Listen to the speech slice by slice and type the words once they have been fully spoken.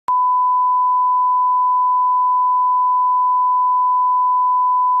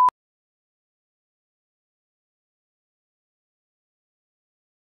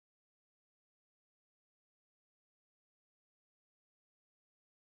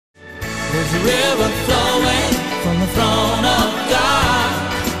There's a river flowing from the throne of God.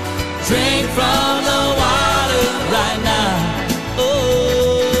 Drink from the water right now.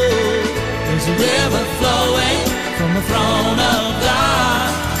 Oh, there's a river flowing from the throne of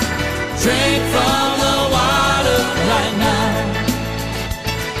God. Drink from the water right now.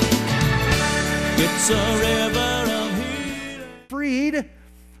 It's a river of healing. Freed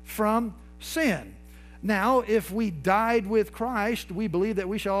from sin. Now, if we died with Christ, we believe that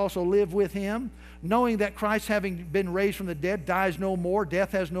we shall also live with him, knowing that Christ, having been raised from the dead, dies no more.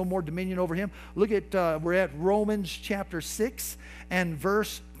 Death has no more dominion over him. Look at, we're at Romans chapter 6 and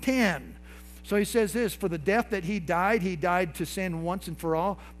verse 10. So he says this, for the death that he died to sin once and for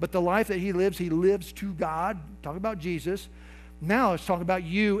all, but the life that he lives to God. Talk about Jesus. Now let's talk about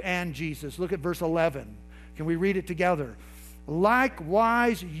you and Jesus. Look at verse 11. Can we read it together?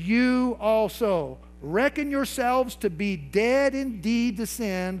 Likewise, you also reckon yourselves to be dead indeed to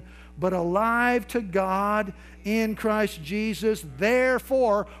sin, but alive to God in Christ Jesus.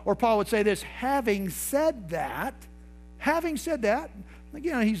 Therefore, or Paul would say this, having said that,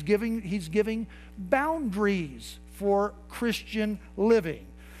 again, he's giving boundaries for Christian living.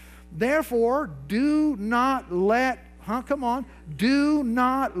 Therefore, do not let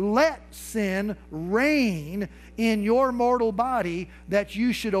sin reign in your mortal body, that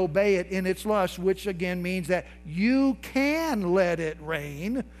you should obey it in its lust, which again means that you can let it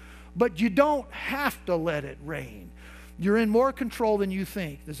reign, but you don't have to let it reign. You're in more control than you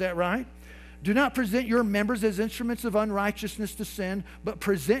think. Is that right? Do not present your members as instruments of unrighteousness to sin, but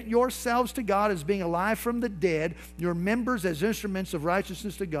present yourselves to God as being alive from the dead, your members as instruments of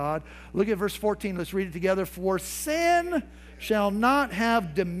righteousness to God. Look at verse 14. Let's read it together. For sin shall not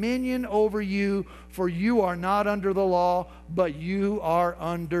have dominion over you, for you are not under the law, but you are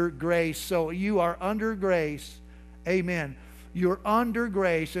under grace. So you are under grace. Amen. You're under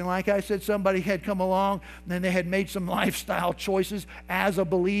grace. And like I said, somebody had come along and they had made some lifestyle choices as a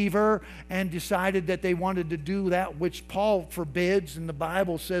believer and decided that they wanted to do that which Paul forbids and the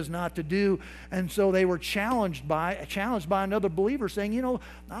Bible says not to do. And so they were challenged by another believer saying, you know,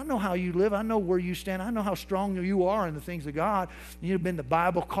 I know how you live. I know where you stand. I know how strong you are in the things of God. You've been to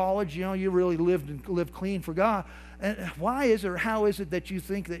Bible college. You know, you really lived clean for God. And why is it, or how is it that you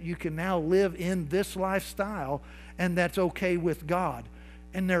think that you can now live in this lifestyle and that's okay with God?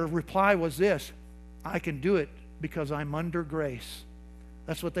 And their reply was this, I can do it because I'm under grace.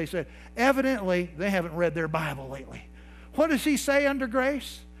 That's what they said. Evidently, they haven't read their Bible lately. What does he say under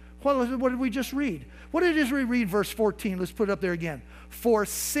grace? What did we just read? What did we read? Verse 14. Let's put it up there again. For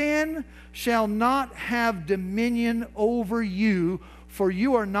sin shall not have dominion over you, for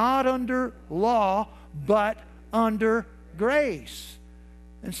you are not under law, but under grace.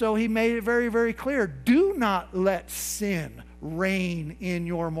 And so he made it very, very clear. Do not let sin reign in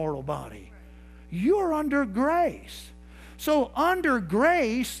your mortal body. You're under grace. So under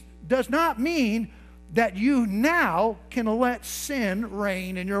grace does not mean that you now can let sin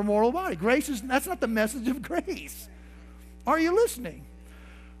reign in your mortal body. That's not the message of grace. Are you listening?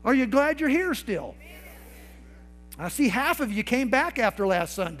 Are you glad you're here still? I see half of you came back after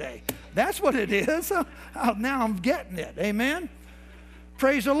last Sunday. That's what it is. Now I'm getting it. Amen?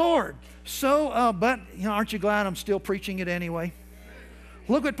 Praise the Lord. So, but you know, aren't you glad I'm still preaching it anyway?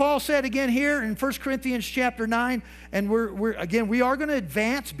 Look what Paul said again here in 1 Corinthians chapter 9. And we are going to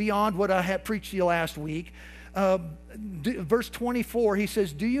advance beyond what I had preached to you last week. Verse 24, he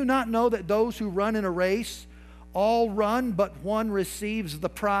says, do you not know that those who run in a race all run, but one receives the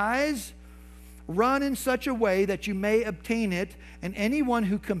prize? Run in such a way that you may obtain it, and anyone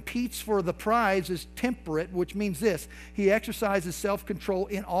who competes for the prize is temperate, which means this, he exercises self-control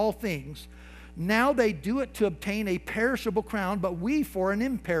in all things. Now they do it to obtain a perishable crown, but we for an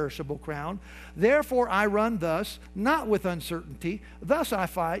imperishable crown. Therefore I run thus, not with uncertainty. Thus I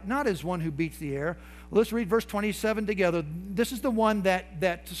fight, not as one who beats the air. Let's read verse 27 together. This is the one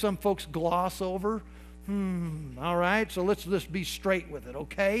that some folks gloss over. All right, so let's just be straight with it,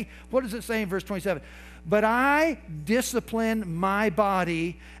 okay? What does it say in verse 27? But I discipline my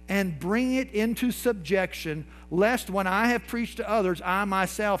body and bring it into subjection, lest when I have preached to others, I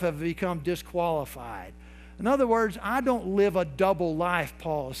myself have become disqualified. In other words, I don't live a double life,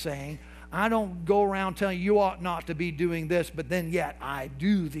 Paul is saying. I don't go around telling you ought not to be doing this, but then yet I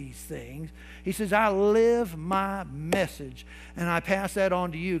do these things. He says, I live my message, and I pass that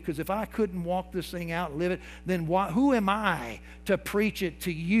on to you, because if I couldn't walk this thing out and live it, then who am I to preach it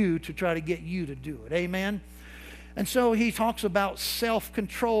to you to try to get you to do it? Amen? And so he talks about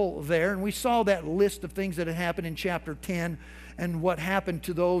self-control there, and we saw that list of things that had happened in chapter 10 and what happened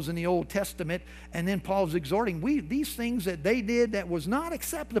to those in the Old Testament. And then Paul's exhorting, these things that they did that was not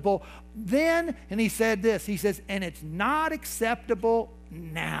acceptable then, and he said this, he says, and it's not acceptable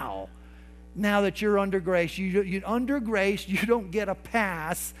now. Now that you're under grace, under grace, you don't get a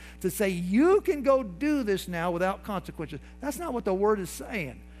pass to say you can go do this now without consequences. That's not what the Word is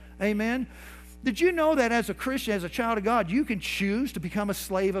saying. Amen? Did you know that as a Christian, as a child of God, you can choose to become a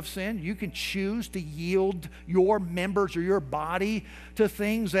slave of sin? You can choose to yield your members or your body to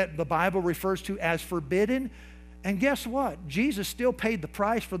things that the Bible refers to as forbidden. And guess what? Jesus still paid the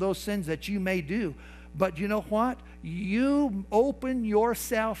price for those sins that you may do. But you know what? You open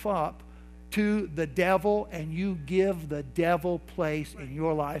yourself up to the devil, and you give the devil place in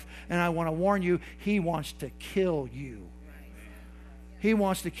your life. And I want to warn you, he wants to kill you. He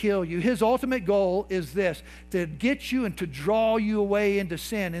wants to kill you. His ultimate goal is this, to get you and to draw you away into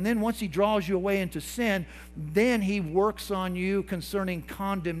sin. And then once he draws you away into sin, then he works on you concerning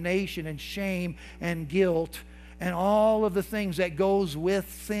condemnation and shame and guilt and all of the things that goes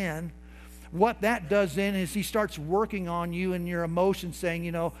with sin. What that does then is he starts working on you and your emotions, saying,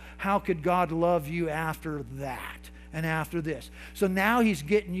 you know, how could God love you after that? And after this. So now he's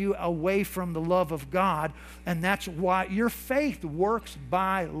getting you away from the love of God, and that's why your faith works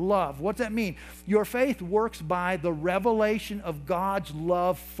by love. What's that mean? Your faith works by the revelation of God's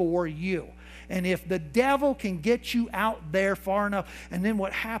love for you. And if the devil can get you out there far enough, and then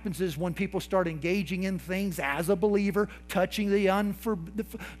what happens is when people start engaging in things as a believer, touching the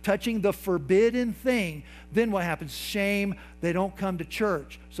forbidden thing, then what happens? Shame, they don't come to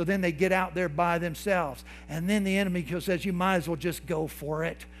church. So then they get out there by themselves. And then the enemy says, you might as well just go for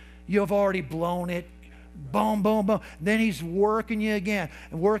it. You have already blown it. Boom, boom, boom. Then he's working you again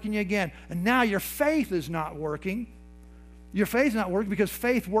and working you again. And now your faith is not working. Your faith's not working because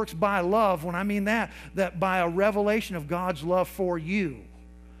faith works by love. When I mean that by a revelation of God's love for you.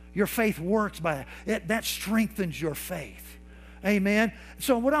 Your faith works by that. That strengthens your faith. Amen.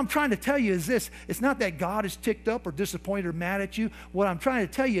 So what I'm trying to tell you is this. It's not that God is ticked up or disappointed or mad at you. What I'm trying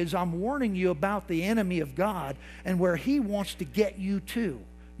to tell you is I'm warning you about the enemy of God and where he wants to get you to.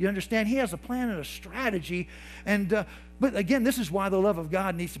 You understand? He has a plan and a strategy. But again, this is why the love of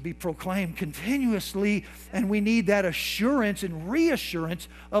God needs to be proclaimed continuously, and we need that assurance and reassurance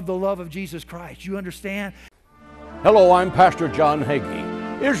of the love of Jesus Christ. You understand? Hello, I'm Pastor John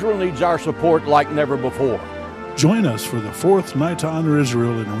Hagee. Israel needs our support like never before. Join us for the fourth Night to Honor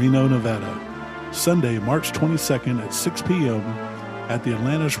Israel in Reno, Nevada, Sunday, March 22nd at 6 p.m. at the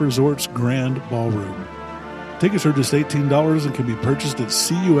Atlantis Resort's Grand Ballroom. Tickets are just $18 and can be purchased at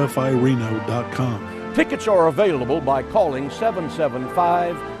cufireno.com. Tickets are available by calling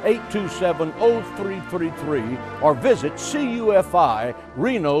 775-827-0333 or visit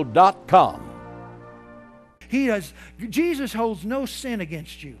cufireno.com. Jesus holds no sin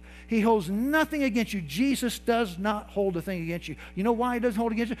against you. He holds nothing against you. Jesus does not hold a thing against you. You know why he doesn't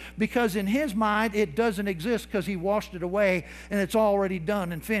hold it against you? Because in his mind, it doesn't exist because he washed it away and it's already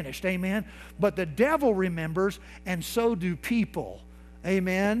done and finished. Amen? But the devil remembers, and so do people.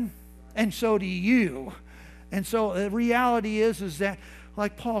 Amen? And so do you. And so the reality is that,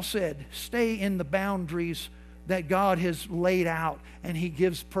 like Paul said, stay in the boundaries that God has laid out, and he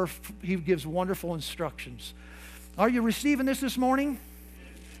gives wonderful instructions. Are you receiving this morning?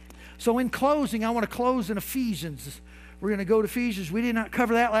 So in closing, I want to close in Ephesians. We're going to go to Ephesians. We did not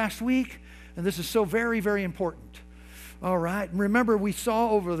cover that last week, and this is so very, very important. All right. Remember, we saw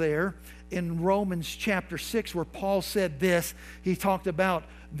over there in Romans chapter 6 where Paul said this. He talked about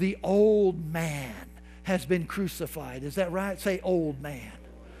the old man has been crucified. Is that right? Say old man.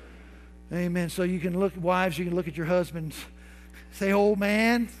 Amen. So you can look, wives, you can look at your husbands. Say, old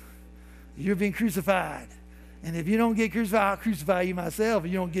man, you're being crucified. And if you don't get crucified, I'll crucify you myself.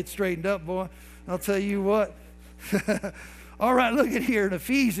 If you don't get straightened up, boy, I'll tell you what. All right, look at here in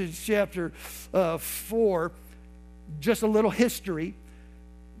Ephesians chapter 4, just a little history.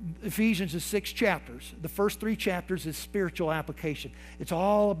 Ephesians is 6 chapters. The first 3 chapters is spiritual application. It's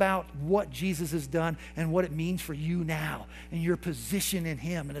all about what Jesus has done and what it means for you now and your position in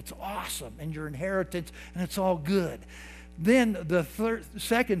him. And it's awesome, and your inheritance, and it's all good. Then the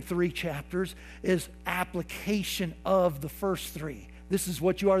second 3 chapters is application of the first 3. This is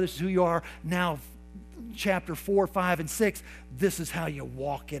what you are. This is who you are. Now, chapter 4, 5, and 6, this is how you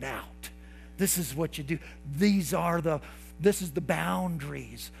walk it out. This is what you do. This is the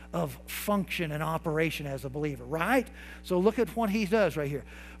boundaries of function and operation as a believer, right? So look at what he does right here.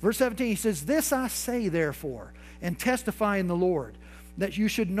 Verse 17, he says, "This I say, therefore, and testify in the Lord, that you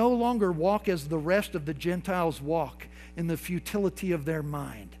should no longer walk as the rest of the Gentiles walk, in the futility of their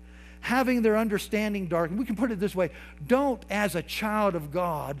mind, having their understanding darkened. We can put it this way: don't, as a child of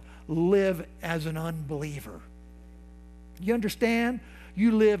God, live as an unbeliever. You understand?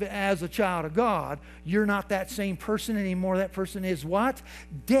 You live as a child of God. You're not that same person anymore. That person is what?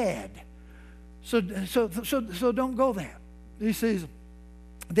 Dead. So don't go there. He says,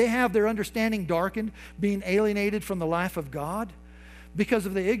 they have their understanding darkened, being alienated from the life of God because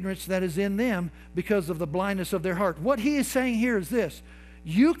of the ignorance that is in them, because of the blindness of their heart. What he is saying here is this: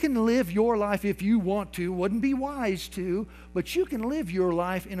 you can live your life if you want to. Wouldn't be wise to, but you can live your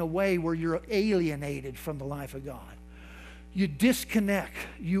life in a way where you're alienated from the life of God. You disconnect,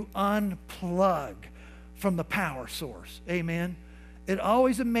 you unplug from the power source. Amen. It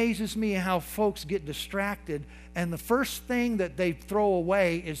always amazes me how folks get distracted, and the first thing that they throw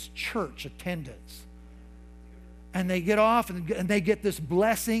away is church attendance. And they get off and they get this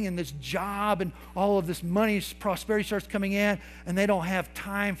blessing and this job and all of this money, prosperity starts coming in, and they don't have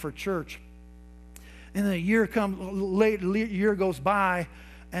time for church. And then a year goes by,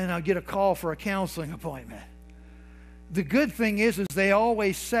 and I get a call for a counseling appointment. The good thing is they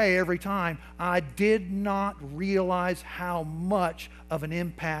always say every time, I did not realize how much of an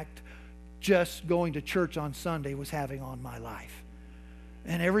impact just going to church on Sunday was having on my life.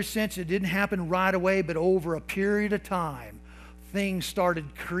 And ever since, it didn't happen right away, but over a period of time, things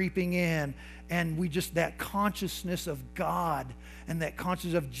started creeping in, and that consciousness of God and that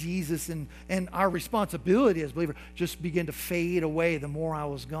consciousness of Jesus and our responsibility as believers just began to fade away the more I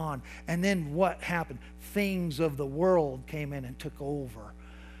was gone. And then what happened? Things of the world came in and took over.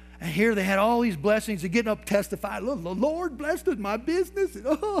 And here they had all these blessings. They're getting up testifying, "Look, the Lord blessed my business." And,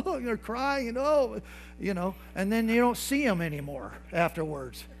 oh, you're crying, and then you don't see them anymore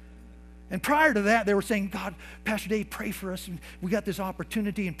afterwards. And prior to that, they were saying, "God, Pastor Dave, pray for us. And we got this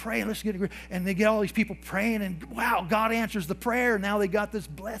opportunity, and pray, and let's get it." And they get all these people praying, and wow, God answers the prayer. And now they got this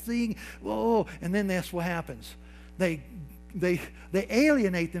blessing. Whoa! And then that's what happens. They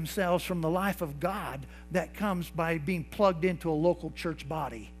alienate themselves from the life of God that comes by being plugged into a local church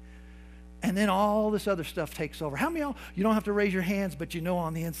body. And then all this other stuff takes over. How many of y'all, you don't have to raise your hands, but you know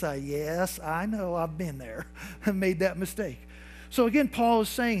on the inside, yes, I know, I've been there. I made that mistake. So again, Paul is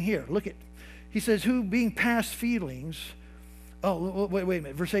saying here, look at, he says, who being past feelings, wait a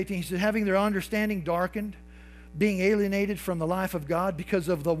minute, verse 18, he says, having their understanding darkened, being alienated from the life of God because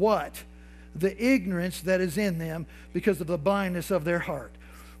of the what? The ignorance that is in them, because of the blindness of their heart.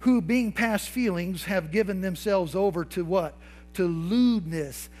 Who being past feelings have given themselves over to what? To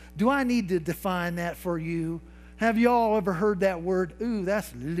lewdness. Do I need to define that for you? Have y'all ever heard that word? Ooh,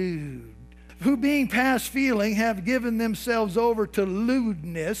 that's lewd. Who being past feeling have given themselves over to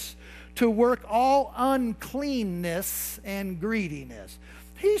lewdness, to work all uncleanness and greediness.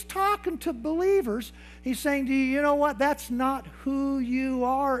 He's talking to believers. He's saying to you, you know what? That's not who you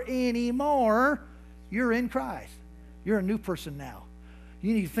are anymore. You're in Christ. You're a new person now.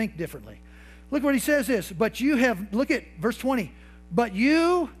 You need to think differently. Look what he says this. But you have, look at verse 20. But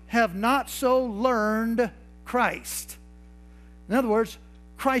you have not so learned Christ. In other words,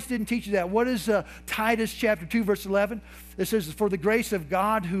 Christ didn't teach you that. What is Titus chapter 2, verse 11? It says, for the grace of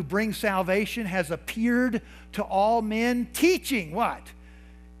God who brings salvation has appeared to all men, teaching what?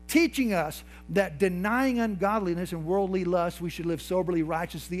 Teaching us that denying ungodliness and worldly lust, we should live soberly,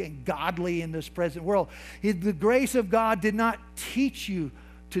 righteously, and godly in this present world. The grace of God did not teach you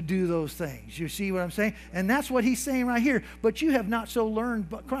to do those things. You see what I'm saying? And that's what he's saying right here. But you have not so learned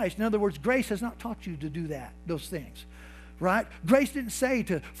but Christ. In other words, grace has not taught you to do that, those things. Right? Grace didn't say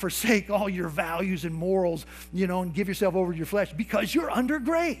to forsake all your values and morals, and give yourself over to your flesh because you're under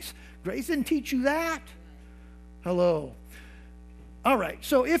grace. Grace didn't teach you that. Hello. All right.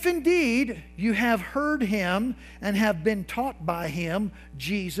 So if indeed you have heard him and have been taught by him,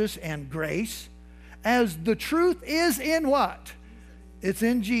 Jesus and grace, as the truth is in what? It's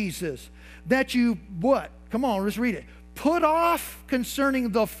in Jesus. That you what? Come on, let's read it. Put off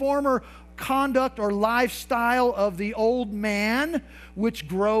concerning the former conduct or lifestyle of the old man, which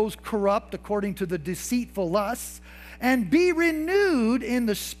grows corrupt according to the deceitful lusts, and be renewed in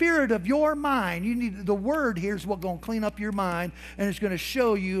the spirit of your mind. You need the word here is what's going to clean up your mind, and it's going to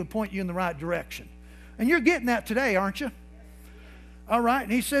show you and point you in the right direction. And you're getting that today, aren't you? All right.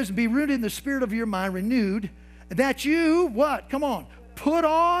 And he says, be rooted in the spirit of your mind, renewed, that you what? Come on. Put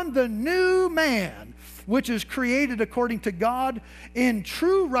on the new man, which is created according to God in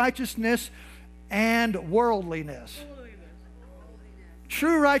true righteousness and worldliness.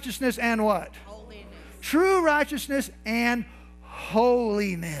 True righteousness and what? True righteousness and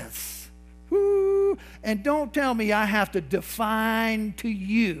holiness. Woo. And don't tell me I have to define to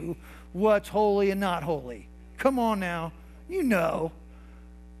you what's holy and not holy. Come on now. You know.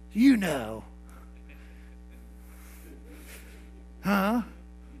 You know. Huh?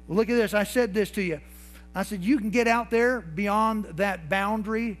 Well, look at this. I said this to you. I said, you can get out there beyond that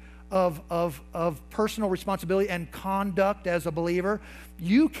boundary of personal responsibility and conduct as a believer.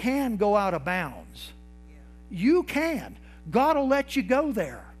 You can go out of bounds. You can. God will let you go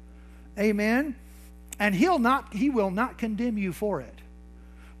there. Amen. And He will not condemn you for it.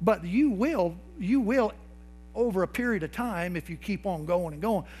 But you will over a period of time, if you keep on going and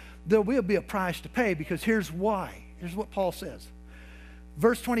going, there will be a price to pay, because here's why. Here's what Paul says.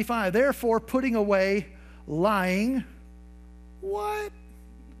 Verse 25, therefore putting away lying. What?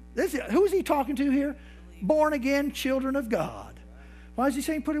 Who's he talking to here? Born again children of God. Why is he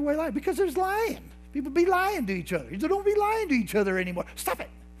saying put away lying? Because there's lying. People be lying to each other. You don't be lying to each other anymore. Stop it.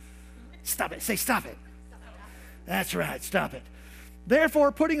 Stop it. Say stop it. That's right. Stop it.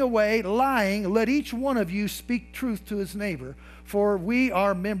 Therefore, putting away lying, let each one of you speak truth to his neighbor, for we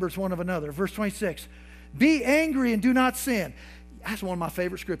are members one of another. Verse 26, be angry and do not sin. That's one of my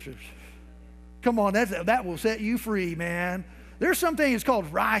favorite scriptures. Come on, that will set you free, man. There's something that's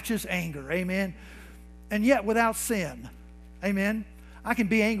called righteous anger, amen? And yet without sin, amen? I can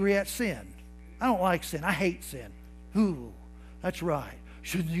be angry at sin. I don't like sin. I hate sin. Ooh, that's right.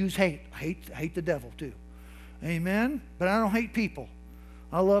 Shouldn't use hate. I hate the devil too. Amen? But I don't hate people.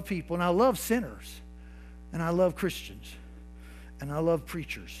 I love people, and I love sinners, and I love Christians, and I love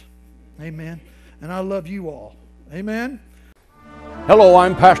preachers. Amen? And I love you all. Amen? Hello,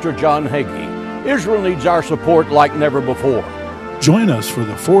 I'm Pastor John Hagee. Israel needs our support like never before. Join us for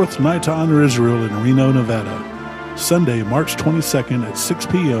the 4th Night to Honor Israel in Reno, Nevada, Sunday, March 22nd at 6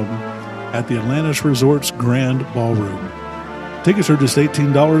 p.m. at the Atlantis Resorts Grand Ballroom. Tickets are just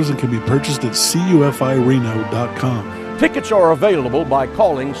 $18 and can be purchased at cufireno.com. Tickets are available by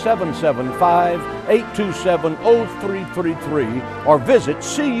calling 775-827-0333 or visit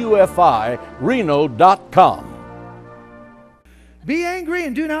cufireno.com. Be angry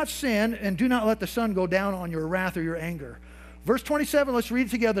and do not sin, and do not let the sun go down on your wrath or your anger. Verse 27, let's read it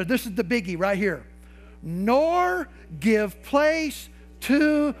together. This is the biggie right here. Nor give place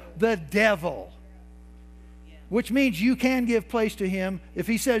to the devil. Which means you can give place to him. If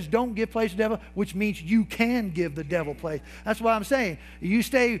he says don't give place to the devil, which means you can give the devil place. That's what I'm saying. You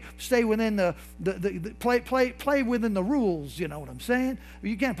stay within play within the rules, you know what I'm saying?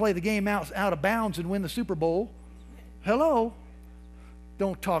 You can't play the game out of bounds and win the Super Bowl. Hello?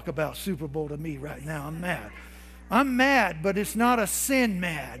 Don't talk about Super Bowl to me right now. I'm mad. I'm mad, but it's not a sin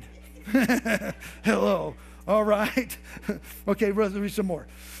mad. Hello. All right. Okay, let's read some more.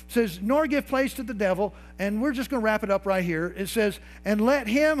 It says, nor give place to the devil, and we're just going to wrap it up right here. It says, and let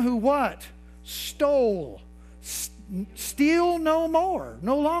him who what? Stole. Steal no more,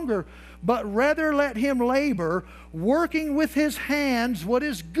 no longer, but rather let him labor, working with his hands what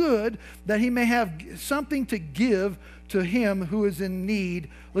is good, that he may have something to give to him who is in need.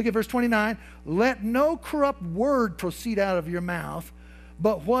 Look at verse 29. Let no corrupt word proceed out of your mouth,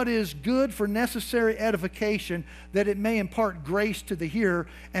 but what is good for necessary edification, that it may impart grace to the hearer.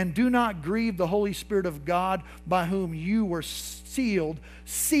 And do not grieve the Holy Spirit of God, by whom you were sealed.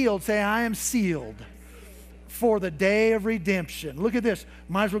 Sealed, say, I am sealed for the day of redemption. Look at this.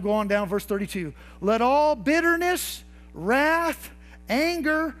 Might as well go on down, verse 32. Let all bitterness, wrath,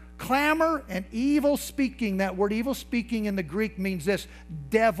 anger, clamor, and evil speaking. That word evil speaking in the Greek means this: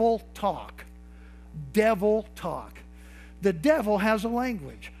 devil talk. Devil talk. The devil has a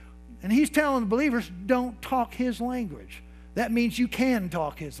language, and he's telling the believers, don't talk his language. That means you can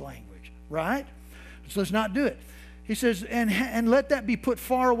talk his language, right? So let's not do it. He says, and let that be put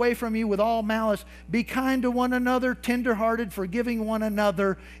far away from you with all malice. Be kind to one another, tenderhearted, forgiving one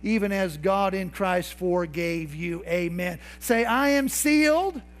another, even as God in Christ forgave you. Amen. Say, I am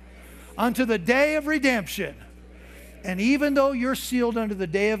sealed unto the day of redemption. And even though you're sealed unto the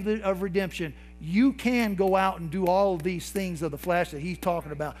day of redemption, you can go out and do all of these things of the flesh that he's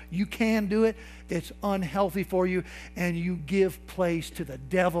talking about. You can do it. It's unhealthy for you. And you give place to the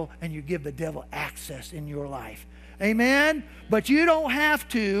devil, and you give the devil access in your life. Amen? But you don't have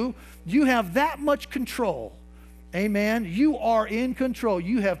to. You have that much control. Amen? You are in control.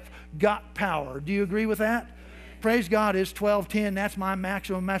 You have got power. Do you agree with that? Praise God, it's 12:10. That's my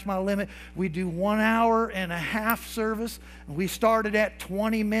maximum. That's my limit. We do 1 hour and a half service. We started at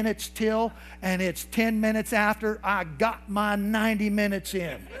 20 minutes till, and it's 10 minutes after. I got my 90 minutes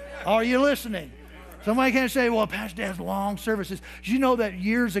in. Are you listening? Somebody can say, well, Pastor has long services. Did you know that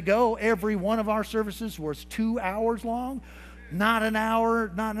years ago, every one of our services was 2 hours long? Not an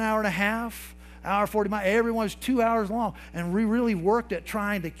hour and a half. hour 40 miles. Everyone was 2 hours long. And we really worked at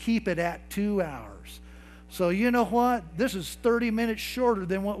trying to keep it at 2 hours. So you know what? This is 30 minutes shorter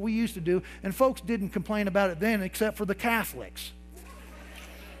than what we used to do. And folks didn't complain about it then except for the Catholics.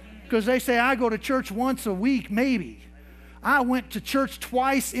 Because they say, I go to church once a week, maybe. I went to church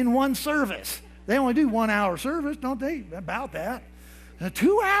twice in one service. They only do 1 hour service, don't they? About that.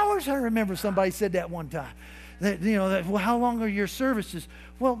 2 hours? I remember somebody said that one time. Well, how long are your services?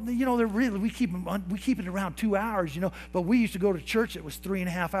 Well, they're really, we keep it around 2 hours, But we used to go to church that was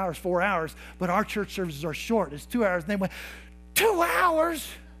 3.5 hours, 4 hours. But our church services are short. It's 2 hours. And they went, 2 hours?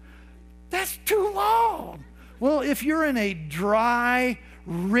 That's too long. Well, if you're in a dry,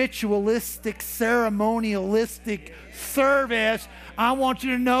 ritualistic, ceremonialistic service, I want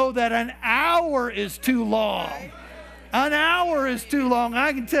you to know that an hour is too long. An hour is too long.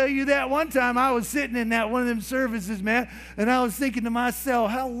 I can tell you that one time I was sitting in one of them services, man, and I was thinking to myself,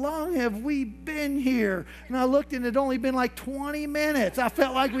 how long have we been here? And I looked and it had only been like 20 minutes. I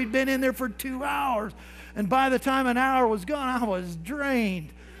felt like we'd been in there for 2 hours. And by the time an hour was gone, I was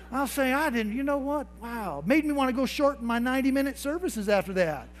drained. I'll say I didn't, you know what? Wow. Made me want to go shorten my 90-minute services after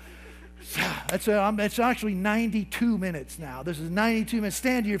that. It's actually 92 minutes now. This is 92 minutes.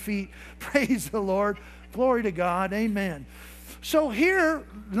 Stand to your feet. Praise the Lord. Glory to God. Amen. So here,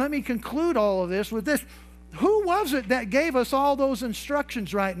 let me conclude all of this with this. Who was it that gave us all those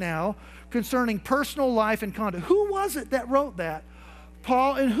instructions right now concerning personal life and conduct? Who was it that wrote that?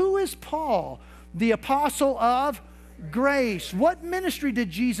 Paul. And who is Paul? The apostle of grace. What ministry did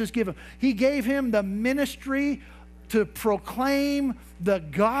Jesus give him? He gave him the ministry to proclaim the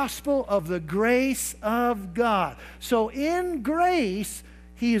gospel of the grace of God. So in grace,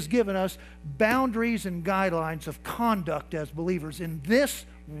 He has given us boundaries and guidelines of conduct as believers in this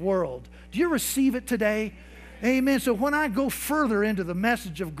world. Do you receive it today? Amen. So when I go further into the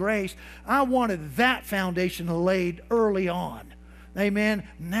message of grace, I wanted that foundation laid early on. Amen.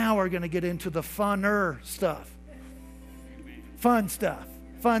 Now we're going to get into the funner stuff. Fun stuff.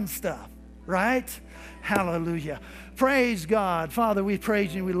 Fun stuff. Right? Hallelujah. Praise God. Father, we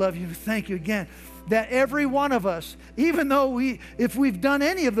praise you. We love you. Thank you again that every one of us, even though if we've done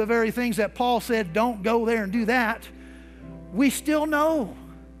any of the very things that Paul said, don't go there and do that, we still know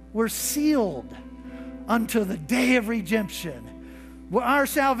we're sealed unto the day of redemption. Well, our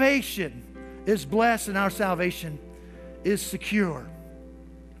salvation is blessed and our salvation is secure.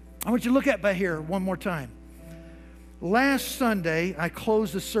 I want you to look at by here one more time. Last Sunday, I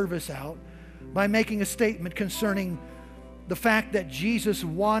closed the service out by making a statement concerning the fact that Jesus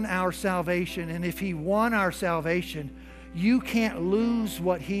won our salvation. And if He won our salvation, you can't lose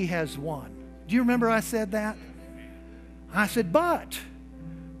what He has won. Do you remember I said that? I said, but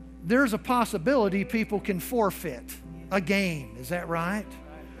there's a possibility people can forfeit a game. Is that right?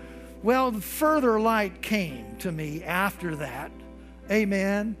 Well, further light came to me after that.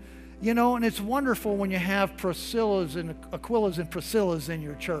 Amen. You know, and it's wonderful when you have Priscillas and Aquilas and Priscillas in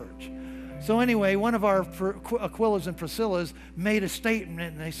your church. So anyway, one of our Aquilas and Priscillas made a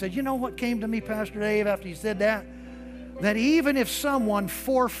statement, and they said, you know what came to me, Pastor Dave, after you said that? That even if someone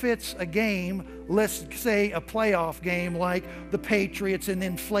forfeits a game, let's say a playoff game like the Patriots and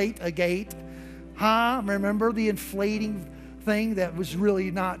inflate a gate. Remember the inflating thing that was really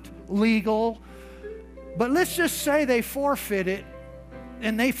not legal? But let's just say they forfeit it,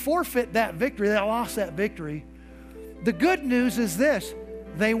 and they forfeit that victory, they lost that victory. The good news is this.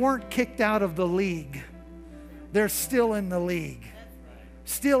 They weren't kicked out of the league. They're still in the league.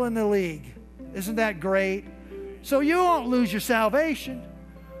 Still in the league. Isn't that great? So you won't lose your salvation.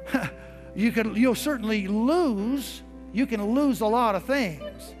 You'll certainly lose. You can lose a lot of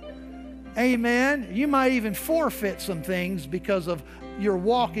things. Amen. You might even forfeit some things because of you're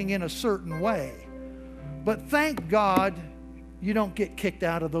walking in a certain way. But thank God you don't get kicked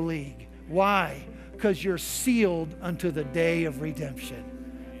out of the league. Why? Because you're sealed unto the day of redemption.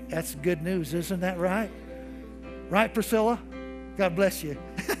 That's good news, isn't that right? Right, Priscilla? God bless you.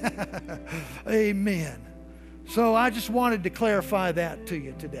 Amen. So I just wanted to clarify that to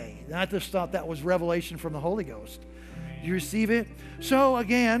you today. I just thought that was revelation from the Holy Ghost. Do you receive it? So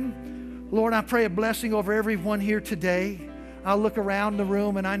again, Lord, I pray a blessing over everyone here today. I look around the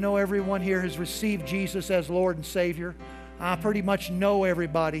room and I know everyone here has received Jesus as Lord and Savior. I pretty much know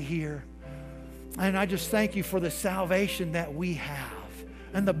everybody here. And I just thank you for the salvation that we have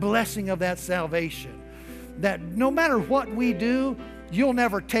and the blessing of that salvation. That no matter what we do, you'll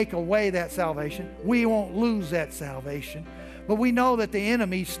never take away that salvation. We won't lose that salvation. But we know that the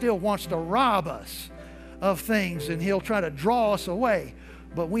enemy still wants to rob us of things, and he'll try to draw us away.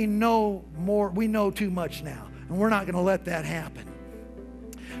 But we know more, we know too much now, and we're not going to let that happen.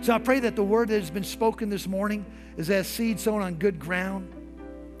 So I pray that the word that has been spoken this morning is as seed sown on good ground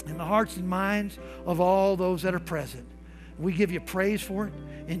in the hearts and minds of all those that are present. We give you praise for it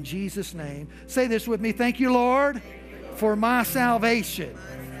in Jesus' name. Say this with me. Thank you, Lord, for my salvation.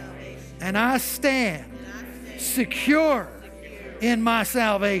 And I stand secure in my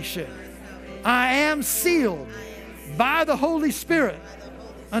salvation. I am sealed by the Holy Spirit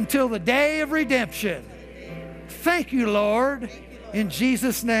until the day of redemption. Thank you, Lord. In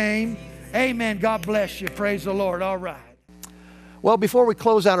Jesus' name, amen. God bless you. Praise the Lord. All right. Well, before we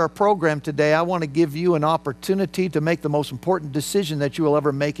close out our program today, I want to give you an opportunity to make the most important decision that you will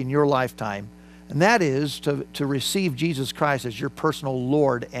ever make in your lifetime. And that is to receive Jesus Christ as your personal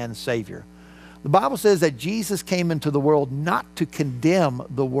Lord and Savior. The Bible says that Jesus came into the world not to condemn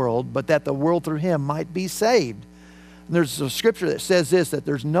the world, but that the world through him might be saved. And there's a scripture that says this, that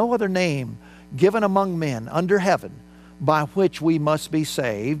there's no other name given among men under heaven by which we must be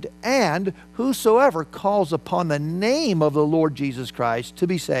saved, and whosoever calls upon the name of the Lord Jesus Christ to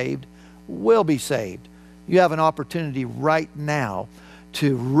be saved will be saved. You have an opportunity right now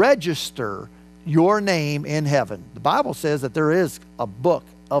to register your name in heaven. The Bible says that there is a book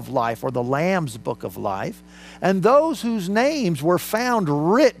of life, or the Lamb's book of life, and those whose names were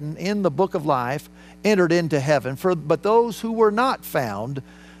found written in the book of life entered into heaven. But those who were not found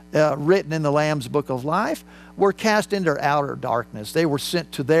written in the Lamb's book of life were cast into outer darkness. They were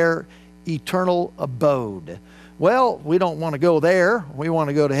sent to their eternal abode. Well, we don't want to go there. We want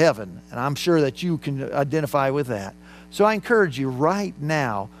to go to heaven. And I'm sure that you can identify with that. So I encourage you right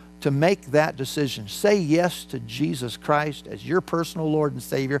now to make that decision. Say yes to Jesus Christ as your personal Lord and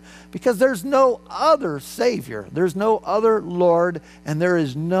Savior, because there's no other Savior. There's no other Lord, and there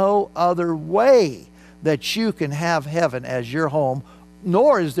is no other way that you can have heaven as your home,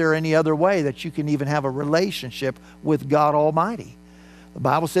 nor is there any other way that you can even have a relationship with God Almighty. The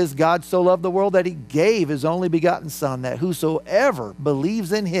Bible says God so loved the world that he gave his only begotten Son, that whosoever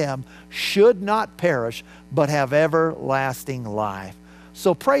believes in him should not perish, but have everlasting life.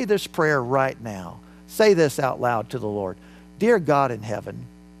 So pray this prayer right now. Say this out loud to the Lord. Dear God in heaven,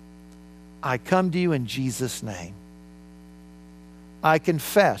 I come to you in Jesus' name. I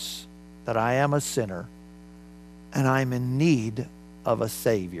confess that I am a sinner and I'm in need of a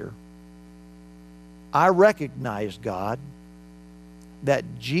Savior. I recognize, God, that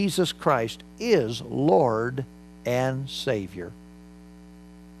Jesus Christ is Lord and Savior.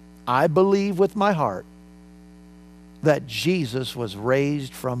 I believe with my heart that Jesus was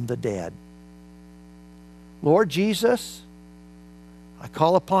raised from the dead. Lord Jesus, I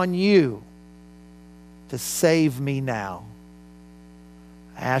call upon you to save me now.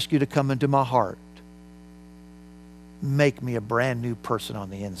 I ask you to come into my heart. Make me a brand new person on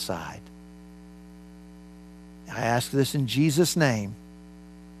the inside. I ask this in Jesus' name.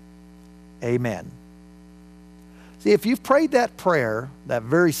 Amen. See, if you've prayed that prayer, that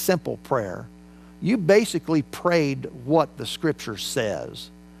very simple prayer, you basically prayed what the Scripture says.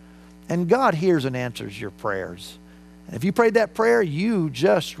 And God hears and answers your prayers. And if you prayed that prayer, you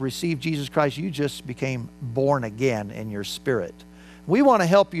just received Jesus Christ. You just became born again in your spirit. We want to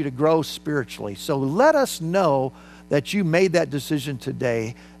help you to grow spiritually. So let us know that you made that decision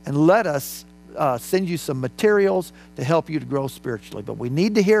today, and let us send you some materials to help you to grow spiritually. But we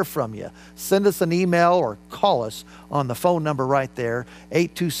need to hear from you. Send us an email or call us on the phone number right there,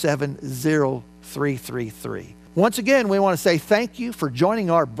 827-0333. Once again, we want to say thank you for joining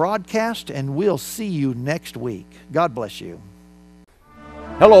our broadcast, and we'll see you next week. God bless you.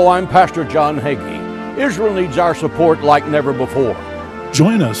 Hello, I'm Pastor John Hagee. Israel needs our support like never before.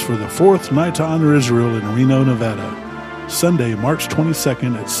 Join us for the 4th Night to Honor Israel in Reno, Nevada, Sunday, March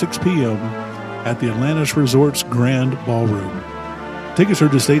 22nd at 6 p.m. at the Atlantis Resorts Grand Ballroom. Tickets are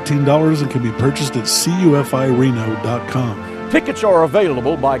just $18 and can be purchased at cufireno.com. Tickets are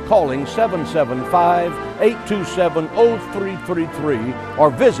available by calling 775-827-0333 or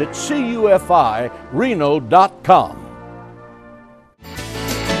visit cufireno.com.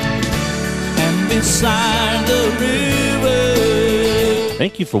 And beside the river.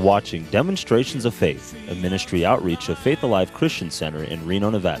 Thank you for watching Demonstrations of Faith, a ministry outreach of Faith Alive Christian Center in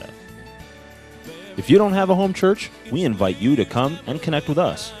Reno, Nevada. If you don't have a home church, we invite you to come and connect with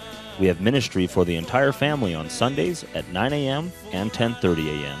us. We have ministry for the entire family on Sundays at 9 a.m. and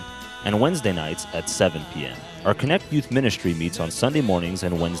 10:30 a.m. and Wednesday nights at 7 p.m. Our Connect Youth Ministry meets on Sunday mornings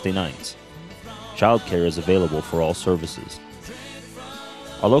and Wednesday nights. Childcare is available for all services.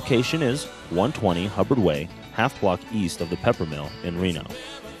 Our location is 120 Hubbard Way, half block east of the Pepper Mill in Reno.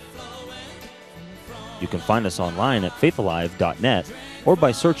 You can find us online at faithalive.net or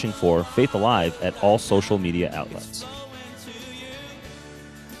by searching for Faith Alive at all social media outlets.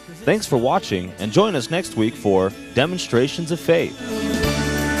 Thanks for watching, and join us next week for Demonstrations of Faith.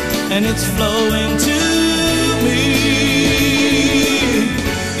 and it's flowing to